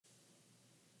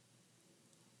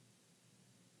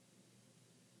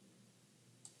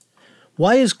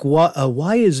why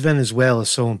is Venezuela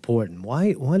so important?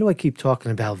 Why do I keep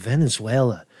talking about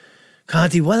Venezuela?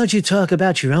 Conte, why don't you talk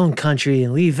about your own country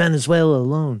and leave Venezuela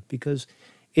alone? Because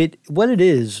what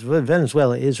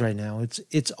Venezuela is right now,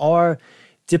 it's our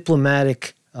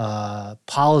diplomatic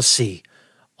policy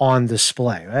on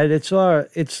display, right? It's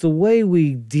the way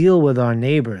we deal with our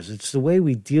neighbors. It's the way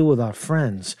we deal with our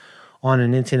friends on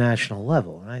an international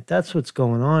level, right? That's what's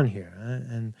going on here, right?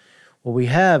 And what we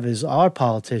have is our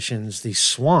politicians, the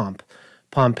swamp,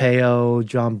 Pompeo,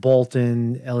 John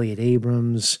Bolton, Elliot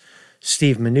Abrams,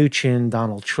 Steve Mnuchin,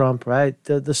 Donald Trump, right?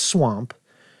 The swamp,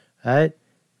 right?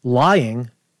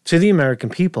 Lying to the American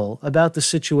people about the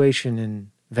situation in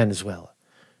Venezuela.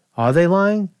 Are they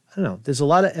lying? I don't know. There's a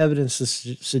lot of evidence to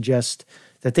suggest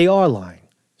that they are lying.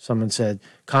 Someone said,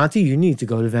 Conte, you need to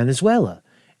go to Venezuela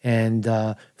and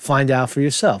find out for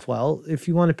yourself. Well, if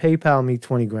you want to PayPal me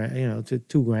 20 grand, to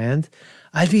 $2,000,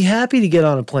 I'd be happy to get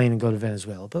on a plane and go to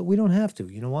Venezuela. But we don't have to.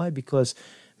 You know why? Because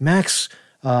Max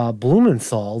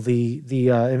Blumenthal, the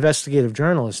investigative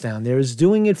journalist down there, is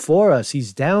doing it for us.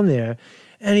 He's down there,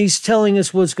 and he's telling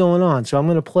us what's going on. So I'm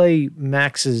going to play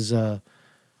Max's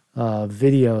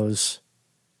videos,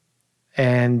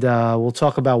 and we'll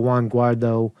talk about Juan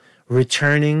Guaido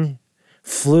returning.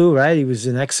 Flew, right? He was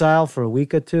in exile for a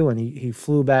week or two, and he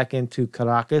flew back into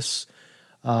Caracas,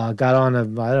 got on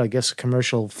a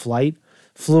commercial flight,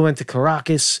 flew into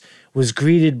Caracas, was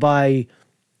greeted by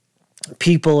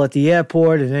people at the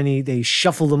airport, and then they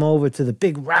shuffled him over to the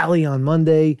big rally on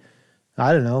Monday.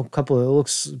 I don't know, it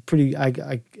looks pretty, I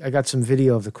got some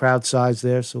video of the crowd size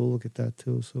there, so we'll look at that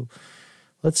too. So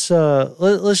let's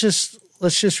just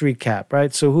recap,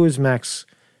 right? So who is Max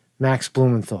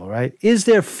Blumenthal, right? Is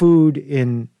there food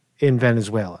in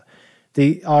Venezuela?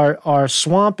 Our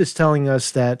swamp is telling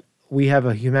us that we have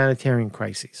a humanitarian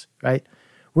crisis, right?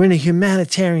 We're in a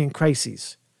humanitarian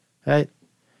crisis, right?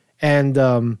 And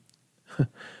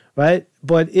right?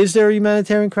 But is there a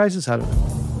humanitarian crisis? I don't know.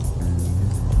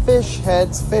 Fish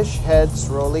heads,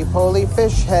 roly-poly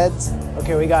fish heads.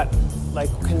 Okay, we got like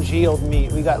congealed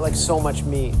meat. We got like so much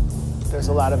meat. There's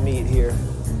a lot of meat here.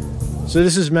 So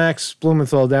this is Max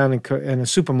Blumenthal down in a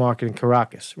supermarket in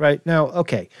Caracas, right? Now,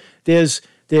 okay, there's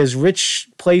rich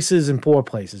places and poor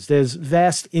places. There's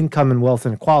vast income and wealth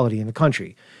inequality in the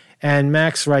country. And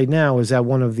Max right now is at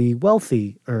one of the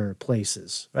wealthier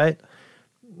places, right?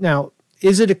 Now,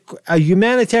 is it a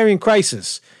humanitarian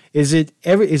crisis? Is it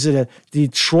the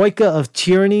troika of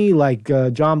tyranny like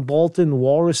John Bolton,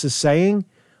 Walrus is saying?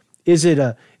 Is it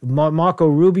a Marco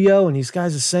Rubio and these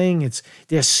guys are saying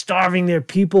they're starving their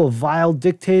people, a vile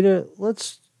dictator?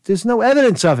 There's no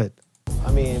evidence of it.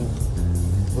 I mean,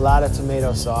 a lot of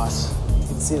tomato sauce. You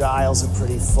can see the aisles are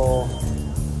pretty full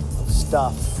of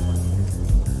stuff. I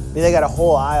mean, they got a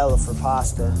whole aisle for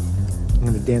pasta. I'm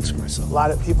gonna dance for myself. A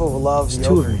lot of people love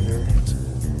yogurt here.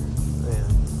 Man.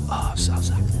 Oh,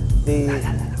 salsa. The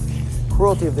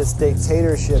cruelty of this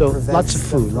dictatorship prevents lots of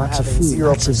food, lots of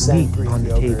 0% meat on the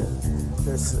yogurt. table.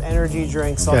 There's energy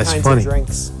drinks, all kinds of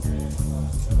drinks.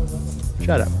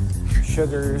 Shut up.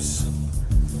 Sugars.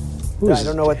 I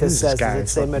don't know what this says. Does it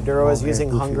say Maduro is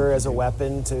using hunger as a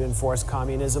weapon to enforce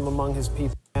communism among his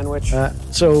people? Sandwich.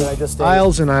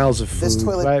 Aisles and aisles of food,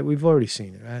 right? We've already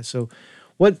seen it, right? So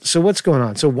what's going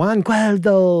on? So Juan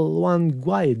Guaido,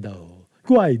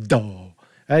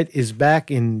 right, is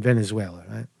back in Venezuela,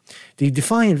 right? The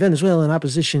defiant Venezuelan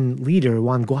opposition leader,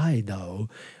 Juan Guaido,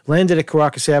 landed at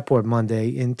Caracas Airport Monday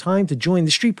in time to join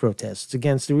the street protests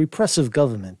against the repressive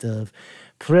government of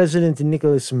President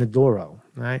Nicolas Maduro,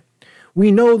 right?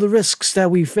 We know the risks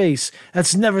that we face.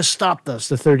 That's never stopped us,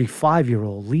 the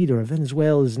 35-year-old leader of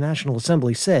Venezuela's National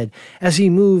Assembly said as he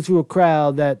moved through a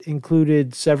crowd that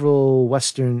included several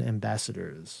Western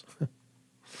ambassadors.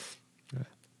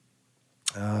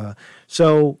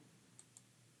 So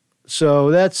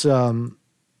that's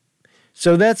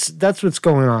what's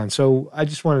going on. So I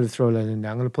just wanted to throw that in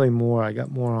there. I'm going to play more. I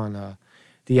got more on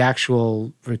the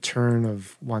actual return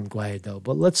of Juan Guaido.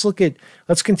 But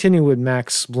let's continue with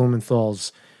Max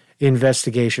Blumenthal's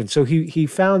investigation. So he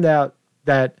found out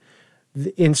that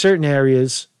in certain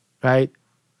areas, right?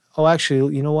 Oh,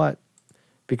 actually, you know what?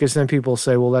 Because then people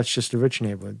say, well, that's just a rich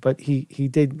neighborhood. But he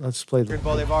did. Let's play the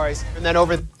Bolivares, and then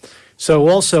over. So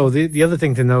also the other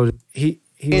thing to note, he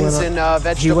went on,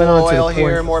 vegetable oil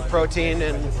here, more protein,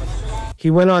 and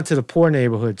he went on to the poor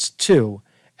neighborhoods too.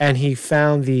 And he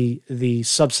found the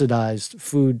subsidized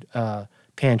food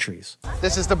pantries.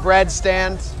 This is the bread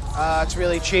stand. It's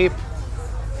really cheap.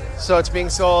 So it's being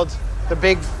sold.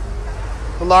 The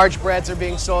large breads are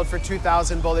being sold for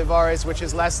 2,000 bolivares, which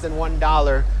is less than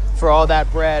 $1. for all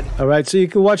that bread. All right, so you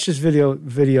can watch this video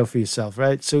for yourself,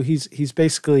 right? So he's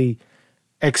basically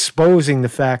exposing the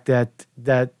fact that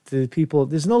the people,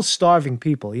 there's no starving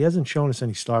people. He hasn't shown us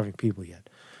any starving people yet.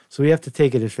 So we have to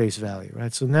take it at face value,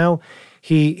 right? So now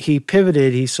he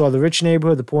pivoted. He saw the rich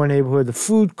neighborhood, the poor neighborhood, the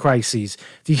food crises.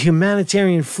 The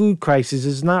humanitarian food crisis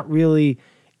is not really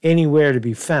anywhere to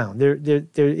be found. There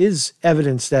is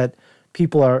evidence that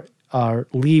people are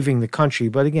leaving the country,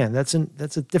 but again, that's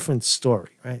a different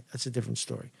story, right? That's a different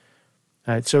story.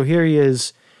 All right, so here he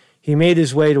is. He made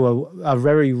his way to a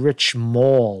very rich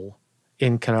mall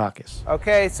in Caracas.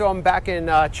 Okay, so I'm back in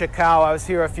Chacao. I was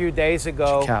here a few days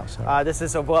ago. Chacao, sorry. This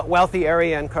is a wealthy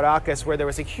area in Caracas where there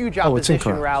was a huge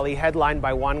opposition rally headlined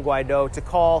by Juan Guaido to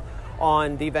call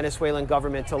on the Venezuelan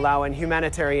government to allow in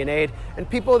humanitarian aid. And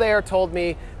people there told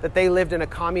me that they lived in a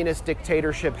communist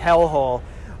dictatorship hellhole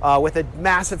with a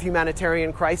massive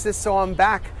humanitarian crisis. So I'm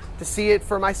back to see it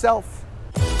for myself.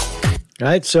 All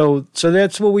right, so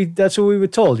that's what we were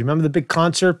told. You remember the big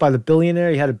concert by the billionaire?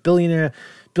 He had a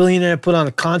billionaire put on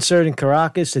a concert in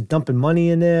Caracas. They're dumping money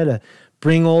in there to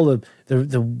bring all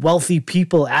the wealthy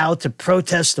people out to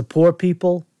protest the poor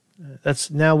people.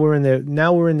 Now we're in their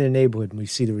neighborhood and we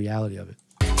see the reality of it.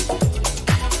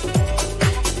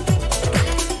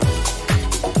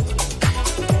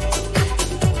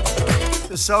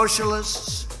 The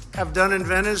socialists have done in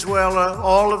Venezuela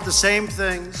all of the same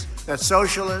things that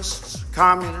socialists,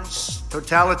 communists,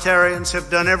 totalitarians have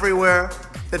done everywhere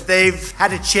that they've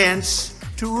had a chance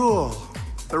to rule.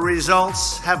 The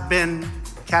results have been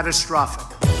catastrophic.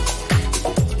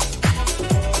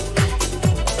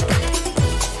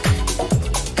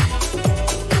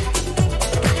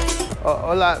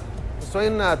 Hola, soy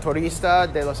una turista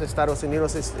de los Estados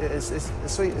Unidos.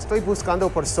 Estoy buscando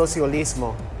por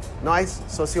socialismo. ¿No hay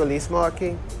socialismo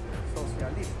aquí?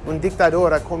 Un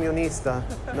dictador comunista.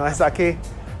 ¿No es aquí?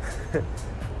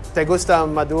 ¿Te gusta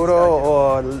Maduro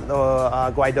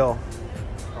o Guaido?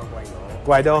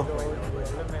 Guaido.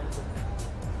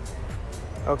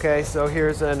 Okay, so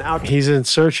here's an out. He's in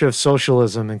search of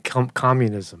socialism and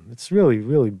communism. It's really,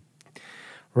 really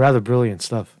rather brilliant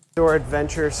stuff.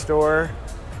 Adventure store.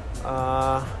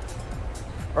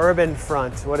 Urban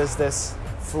front. What is this?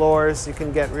 Floors. You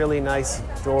can get really nice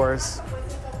doors.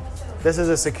 This is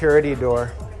a security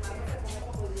door.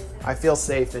 I feel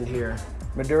safe in here.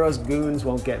 Maduro's goons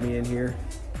won't get me in here.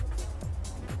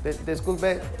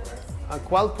 Disculpe,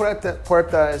 ¿cuál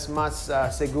puerta es más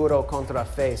seguro contra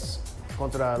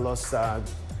los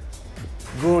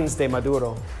goons de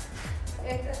Maduro?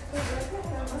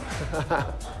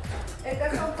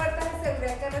 Estas son puertas de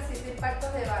seguridad que resisten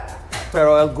impactos de bala.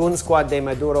 Pero el goon squad de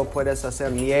Maduro puedes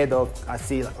hacer miedo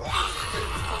así.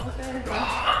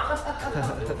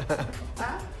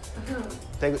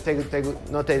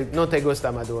 No te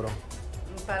gusta Maduro.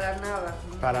 Para nada.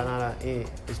 Para nada. Y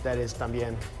ustedes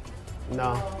también.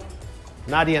 No.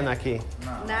 Nadie aquí.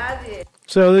 Nadie.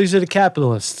 So these are the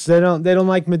capitalists. They don't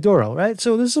like Maduro, right?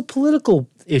 So this is a political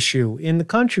issue in the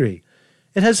country.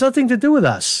 It has nothing to do with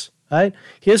us, right?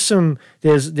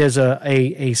 There's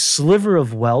a sliver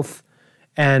of wealth,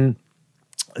 and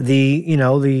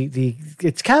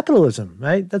it's capitalism,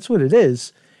 right? That's what it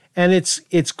is, and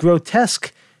it's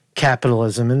grotesque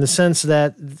capitalism in the sense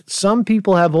that some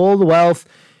people have all the wealth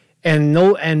and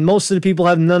most of the people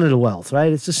have none of the wealth,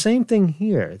 right? It's the same thing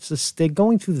here. It's just they're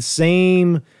going through the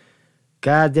same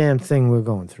goddamn thing we're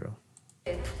going through.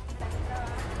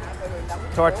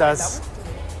 Tortas.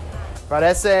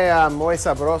 Parece muy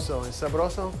sabroso. ¿Es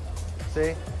sabroso?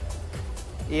 Sí.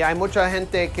 Y hay mucha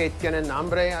gente que tienen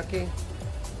hambre aquí.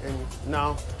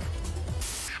 No.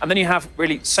 And then you have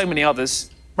really so many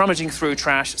others rummaging through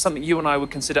trash, something you and I would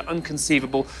consider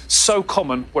unconceivable, so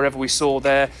common wherever we saw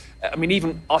there. I mean,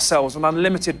 even ourselves, on an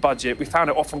unlimited budget, we found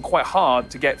it often quite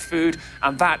hard to get food,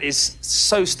 and that is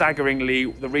so staggeringly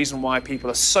the reason why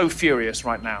people are so furious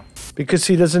right now. Because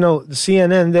he doesn't know, the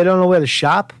CNN, they don't know where to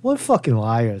shop? What fucking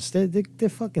liars. They're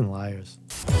fucking liars.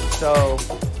 So,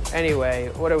 anyway,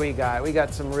 what do we got? We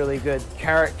got some really good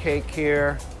carrot cake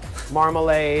here,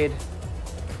 marmalade.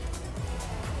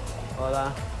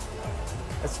 Hola.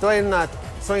 Soy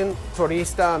un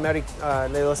turista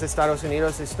de los Estados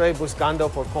Unidos. Estoy buscando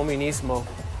por comunismo.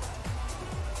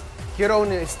 Quiero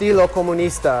un estilo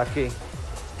comunista aquí.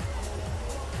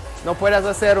 ¿No puedes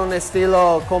hacer un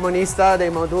estilo comunista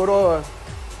de Maduro?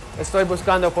 Estoy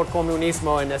buscando por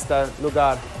comunismo en este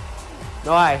lugar.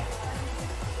 No hay.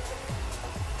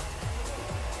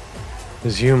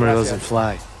 His humor doesn't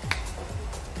fly.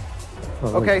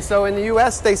 Okay, so in the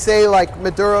US, they say like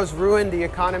Maduro's ruined the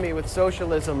economy with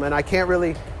socialism, and I can't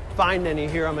really find any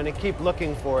here. I'm going to keep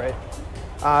looking for it.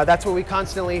 That's what we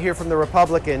constantly hear from the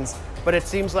Republicans. But it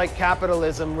seems like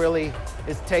capitalism really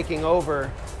is taking over,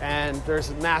 and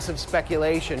there's massive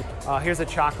speculation. Here's a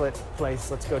chocolate place.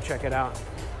 Let's go check it out.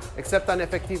 Aceptan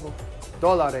efectivo.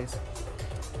 Dólares.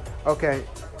 Okay.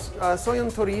 Soy un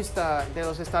turista de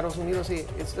los Estados Unidos y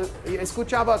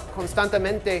escuchaba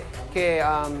constantemente que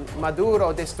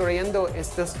Maduro destruyendo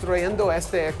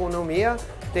esta economía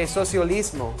de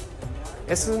socialismo.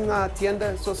 ¿Es una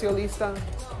tienda socialista?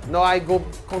 No hay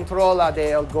control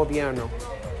del gobierno.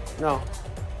 No.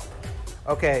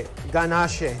 Okay,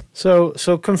 ganache. So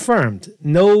confirmed.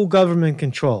 No government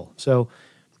control. So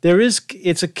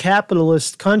it's a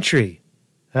capitalist country,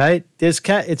 right?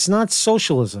 It's not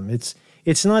socialism.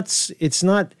 It's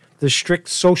not the strict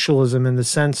socialism in the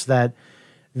sense that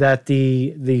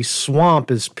the swamp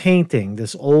is painting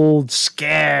this old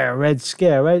red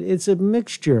scare, right? It's a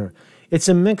mixture. It's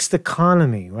a mixed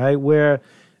economy, right? Where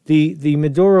the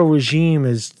Maduro regime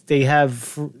they have,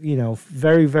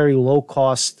 very, very low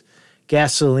cost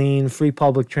gasoline, free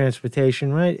public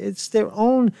transportation, right? It's they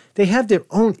have their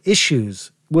own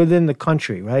issues within the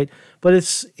country, right? But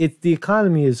the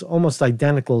economy is almost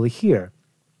identical to here,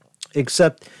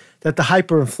 except that the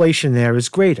hyperinflation there is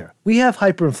greater. We have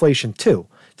hyperinflation too.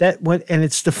 And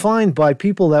it's defined by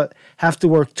people that have to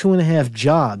work 2.5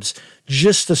 jobs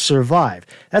just to survive.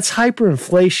 That's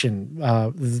hyperinflation,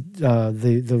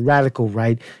 the radical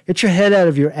right. Get your head out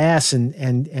of your ass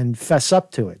and fess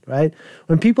up to it, right?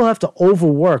 When people have to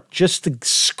overwork just to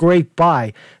scrape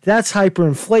by, that's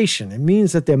hyperinflation. It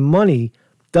means that their money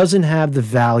doesn't have the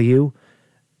value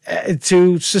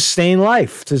to sustain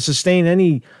life, to sustain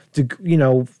any,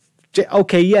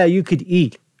 okay, yeah, you could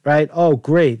eat, right? Oh,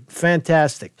 great,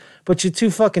 fantastic. But you're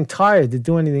too fucking tired to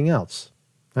do anything else,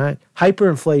 right?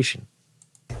 Hyperinflation.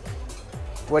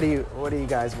 What do you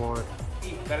guys want?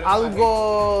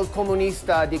 Algo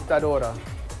comunista dictadora.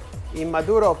 Y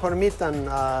Maduro permitan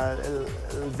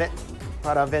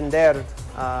para vender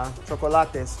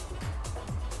chocolates.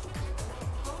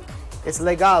 Es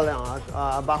legal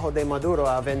abajo de Maduro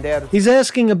a vender. He's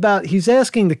asking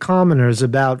the commoners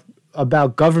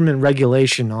about government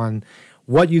regulation on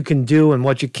what you can do and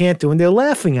what you can't do, and they're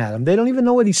laughing at him. They don't even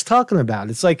know what he's talking about.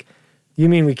 It's like, you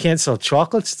mean we can't sell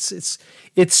chocolates?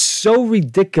 It's so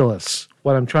ridiculous.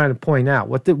 What I'm trying to point out,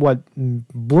 what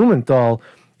Blumenthal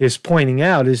is pointing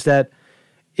out, is that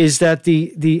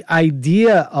the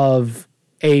idea of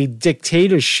a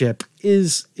dictatorship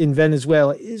in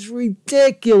Venezuela is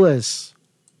ridiculous.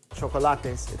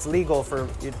 Chocolates. It's legal for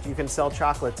you can sell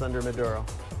chocolates under Maduro.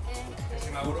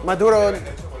 Maduro.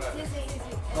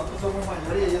 Nosotros somos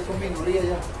mayoría, ellos son minoría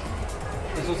ya.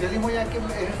 El socialismo ya es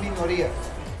minoría.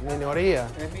 Minoría.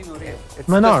 Es minoría. It's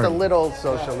Minority. just a little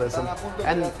socialism.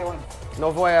 And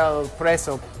no voy al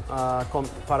preso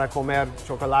para comer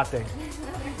chocolate.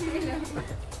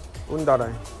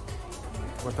 $1.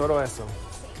 Por todo eso.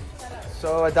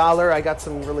 So $1, I got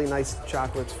some really nice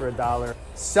chocolates for $1.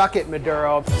 Suck it,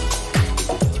 Maduro.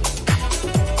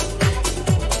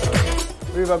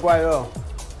 Viva Guaido.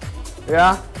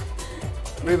 Yeah?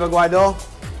 Viva Guaido.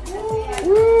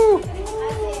 Woo!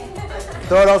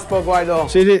 Todos por Guaido.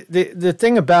 See, the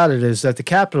thing about it is that the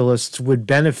capitalists would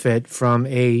benefit from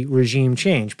a regime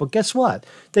change. But guess what?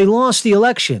 They lost the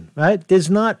election, right? It's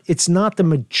not the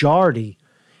majority.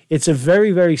 It's a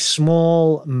very, very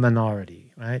small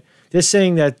minority, right? They're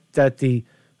saying that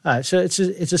so it's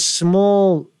a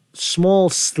small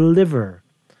sliver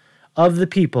of the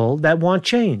people that want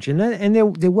change, and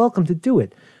they're welcome to do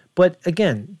it. But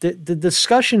again, the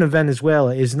discussion of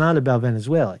Venezuela is not about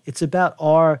Venezuela. It's about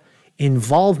our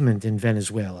involvement in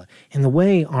Venezuela and the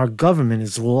way our government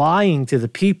is lying to the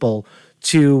people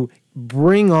to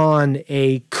bring on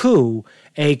a coup,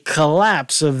 a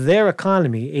collapse of their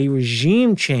economy, a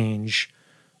regime change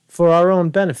for our own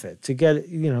benefit, to get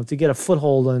a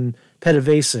foothold on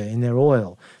PDVSA in their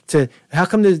oil. How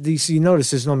come you notice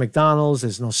there's no McDonald's,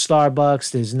 there's no Starbucks,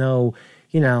 there's no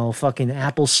fucking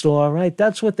Apple Store, right?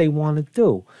 That's what they want to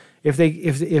do. If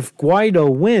Guaido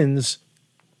wins,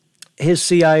 his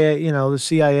CIA, the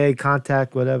CIA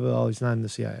contact, whatever. Oh, he's not in the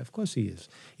CIA. Of course he is.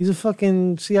 He's a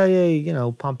fucking CIA,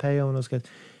 Pompeo and those guys.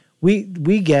 We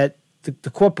get the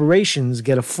corporations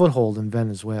get a foothold in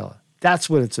Venezuela. That's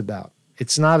what it's about.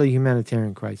 It's not a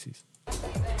humanitarian crisis.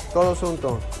 Todo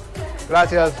asunto.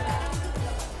 Gracias.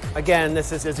 Again,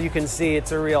 this is, as you can see,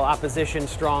 it's a real opposition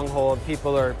stronghold.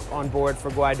 People are on board for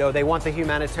Guaido. They want the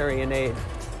humanitarian aid.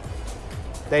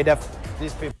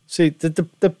 These people. See,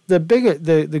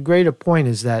 the greater point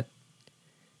is that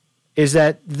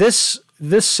this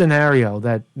scenario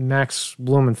that Max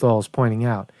Blumenthal is pointing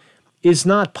out is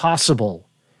not possible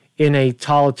in a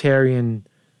totalitarian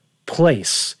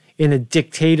place in a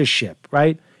dictatorship,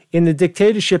 right? In the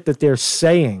dictatorship that they're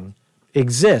saying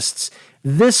exists,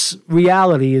 this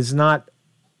reality is not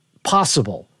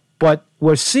possible, but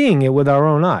we're seeing it with our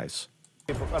own eyes.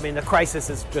 I mean, the crisis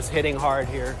is just hitting hard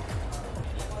here.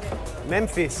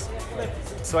 Memphis.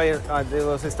 Soy de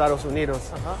los Estados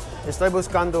Unidos. Estoy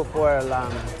buscando por el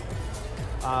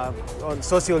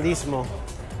socialismo,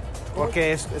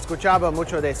 porque escuchaba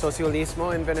mucho de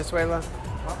socialismo en Venezuela.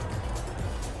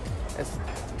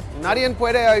 ¿Nadie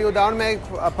puede ayudarme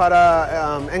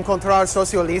para encontrar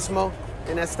socialismo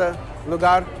en este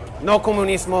lugar? No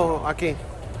comunismo aquí.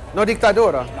 No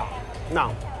dictadura.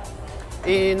 No.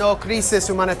 Y no crisis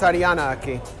humanitariana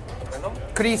aquí.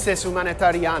 Crisis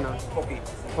humanitariana.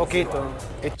 Poquito.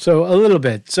 So a little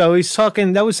bit. So he's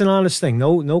talking, that was an honest thing.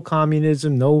 No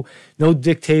communism, no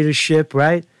dictatorship,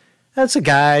 right? That's a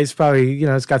guy, he's probably,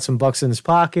 he's got some bucks in his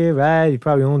pocket, right? He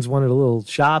probably owns one of the little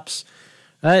shops,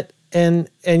 right? And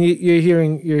you're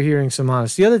hearing some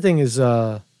honesty. The other thing is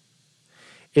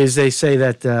they say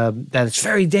that it's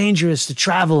very dangerous to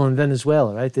travel in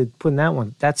Venezuela, right? They're putting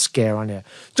that scare on there.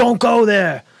 Don't go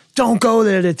there. Don't go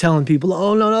there. They're telling people,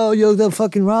 oh no, they'll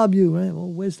fucking rob you, right? Well,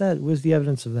 where's that? Where's the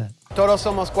evidence of that? Todos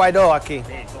somos Guaido aquí.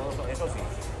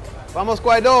 Vamos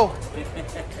Guaido.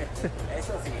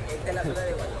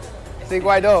 Sí,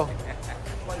 Guaido.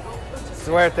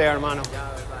 Suerte, hermano.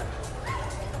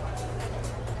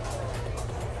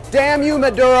 Damn you,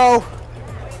 Maduro.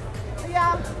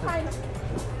 Yeah, fine.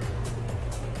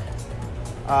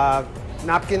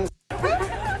 Napkins.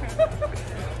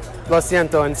 Lo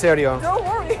siento, en serio. Don't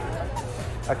worry.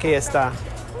 Aquí está.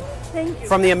 Thank you.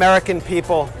 From the American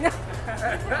people.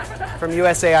 From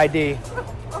USAID.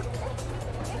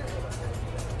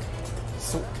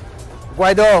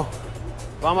 Guaido,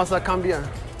 vamos a cambiar.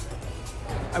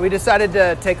 We decided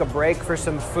to take a break for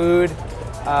some food.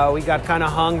 We got kind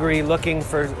of hungry looking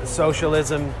for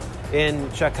socialism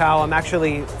in Chacao. I'm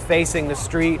actually facing the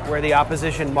street where the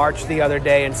opposition marched the other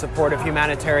day in support of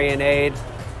humanitarian aid.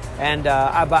 And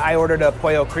I ordered a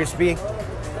pollo crispy.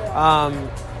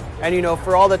 And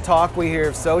for all the talk we hear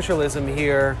of socialism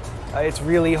here, it's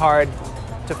really hard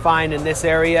to find in this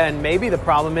area. And maybe the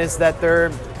problem is that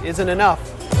there isn't enough.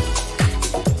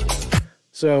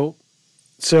 So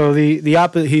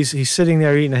he's sitting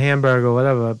there eating a hamburger or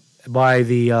whatever by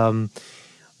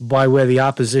where the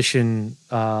opposition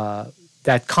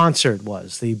that concert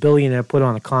was. The billionaire put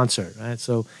on a concert, right?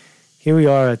 So here we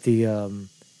are at the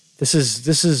this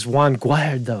is Juan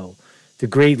Guaido, the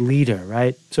great leader,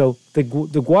 right? So the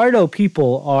Guaido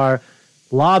people are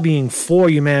lobbying for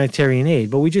humanitarian aid,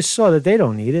 but we just saw that they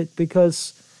don't need it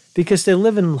because they're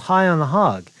living high on the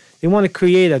hog. They want to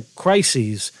create a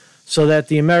crisis so that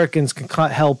the Americans can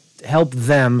help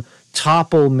them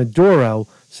topple Maduro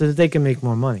so that they can make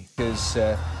more money. Because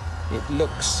it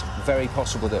looks very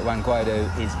possible that Juan Guaido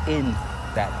is in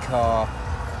that car,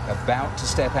 about to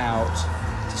step out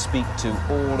to speak to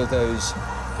all of those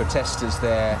protesters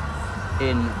there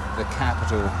in the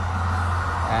capital.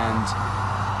 And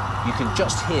you can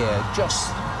just hear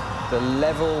the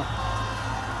level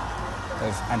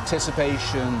of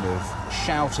anticipation, of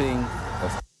shouting,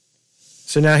 of...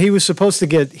 So now he was supposed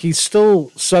to he's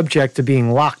still subject to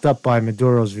being locked up by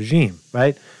Maduro's regime,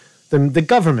 right? The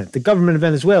government of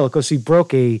Venezuela, because he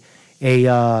broke a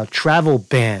travel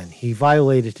ban. He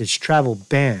violated his travel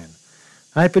ban.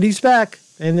 All right, but he's back,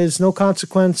 and there's no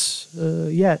consequence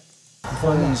yet.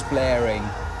 Phones blaring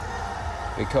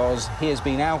because he has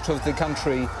been out of the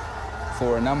country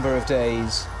for a number of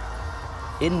days.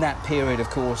 In that period, of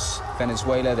course,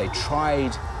 Venezuela, they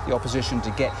tried, the opposition,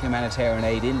 to get humanitarian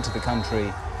aid into the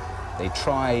country. They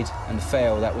tried and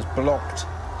failed. That was blocked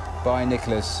by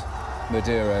Nicolas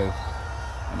Maduro.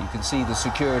 And you can see the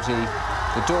security.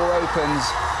 The door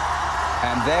opens,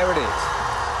 and there it is.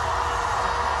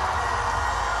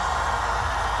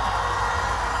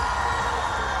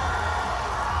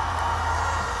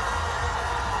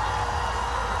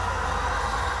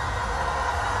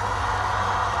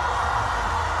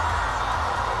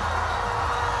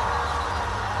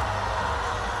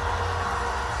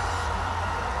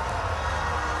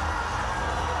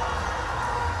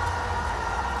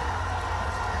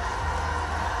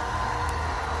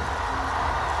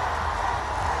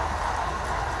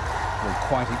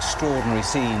 Quite extraordinary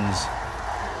scenes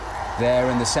there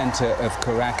in the center of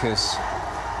Caracas.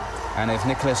 And if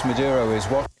Nicolas Maduro is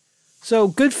what... So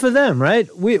good for them, right?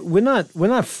 We're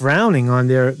not frowning on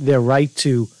their right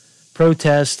to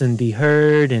protest and be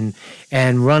heard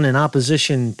and run an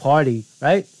opposition party,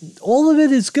 right? All of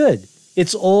it is good.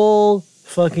 It's all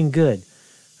fucking good,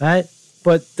 right?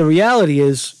 But the reality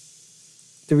is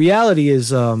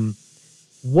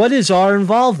What is our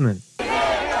involvement?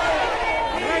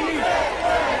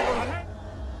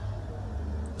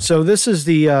 So this is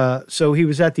the, so he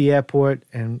was at the airport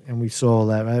and we saw all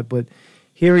that, right? But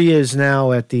here he is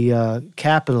now at the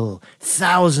Capitol.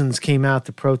 Thousands came out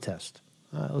to protest.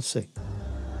 Let's see.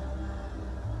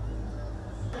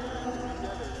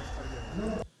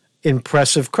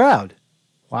 Impressive crowd.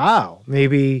 Wow.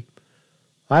 Maybe,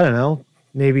 I don't know,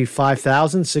 maybe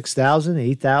 5,000, 6,000,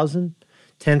 8,000,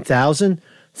 10,000.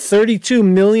 32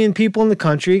 million people in the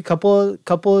country, a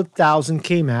couple of thousand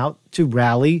came out to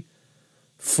rally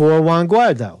for Juan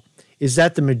Guaido. Is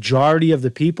that the majority of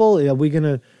the people? Are we going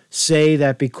to say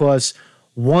that because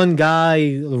one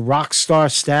guy, rock star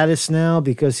status now,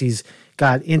 because he's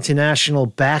got international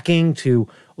backing to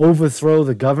overthrow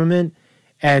the government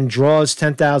and draws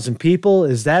 10,000 people?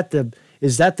 Is that the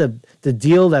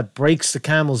deal that breaks the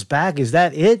camel's back? Is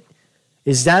that it?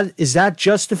 Is that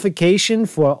justification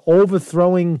for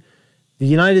overthrowing the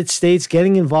United States,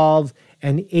 getting involved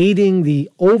and aiding the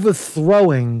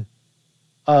overthrowing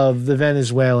of the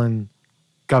Venezuelan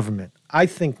government? I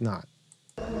think not.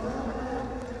 Le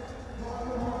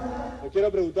quiero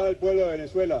preguntar al pueblo de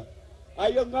Venezuela,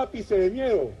 ¿hay un ápice de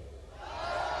miedo?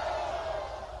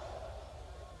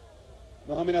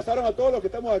 Nos amenazaron a todos los que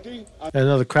estamos aquí.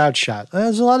 Another crowd shot.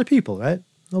 There's a lot of people, right?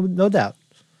 No doubt.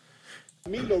 A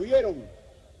mí lo vieron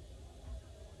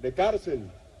de cárcel,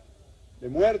 de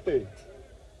muerte.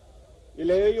 Y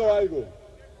les digo algo,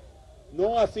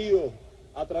 no ha sido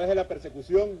a través de la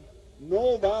persecución,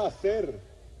 no va a ser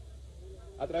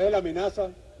a través de la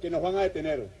amenaza que nos van a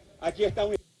detener. Aquí está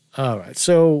un... All right,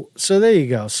 so there you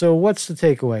go. So what's the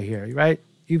takeaway here, right?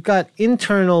 You've got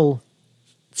internal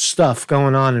stuff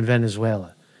going on in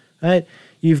Venezuela, right?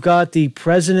 You've got the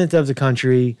president of the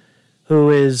country who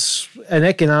is an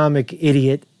economic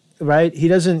idiot, right?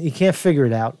 He can't figure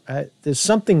it out, right? There's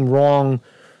something wrong,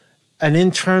 an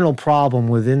internal problem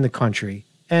within the country.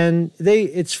 And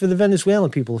it's for the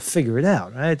Venezuelan people to figure it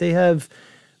out, right? They have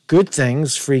good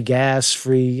things, free gas,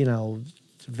 free,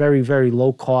 very, very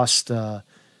low cost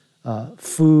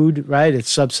food, right? It's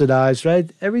subsidized, right?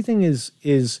 Everything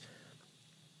it's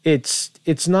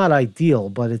not ideal,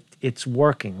 but it's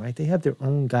working, right? They have their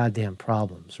own goddamn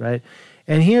problems, right?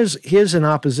 And here's an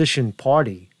opposition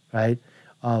party, right,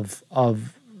 of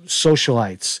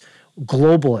socialites,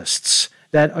 globalists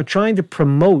that are trying to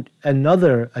promote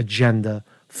another agenda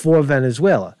for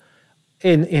Venezuela.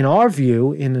 In our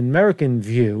view, in an American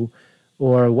view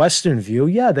or a Western view,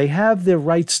 yeah, they have their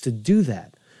rights to do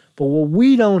that. But what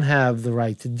we don't have the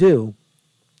right to do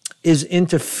is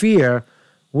interfere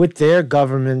with their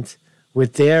government,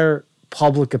 with their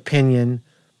public opinion.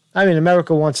 I mean,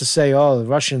 America wants to say, oh, the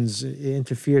Russians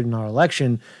interfered in our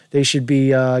election. They should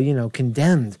be,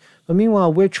 condemned. But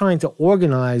meanwhile, we're trying to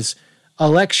organize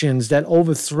elections that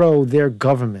overthrow their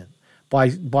government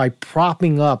by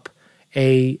propping up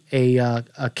a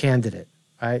candidate,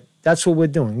 right? That's what we're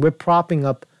doing. We're propping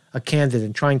up a candidate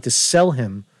and trying to sell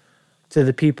him to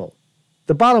the people.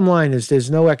 The bottom line is there's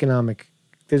no economic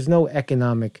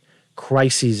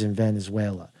crises in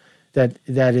Venezuela that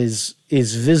is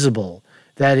visible,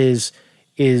 that is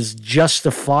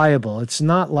justifiable. It's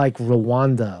not like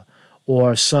Rwanda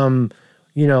or some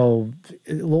Libya,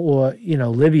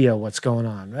 what's going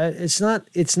on, right? It's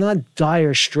not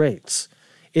dire straits.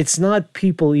 It's not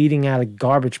people eating out of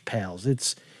garbage pails.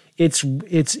 It's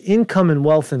income and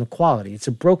wealth inequality. It's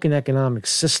a broken economic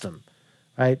system,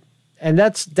 right? And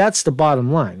that's the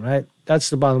bottom line, right? That's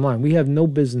the bottom line. We have no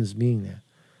business being there.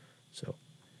 So,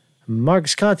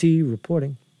 Marcus Conte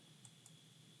reporting.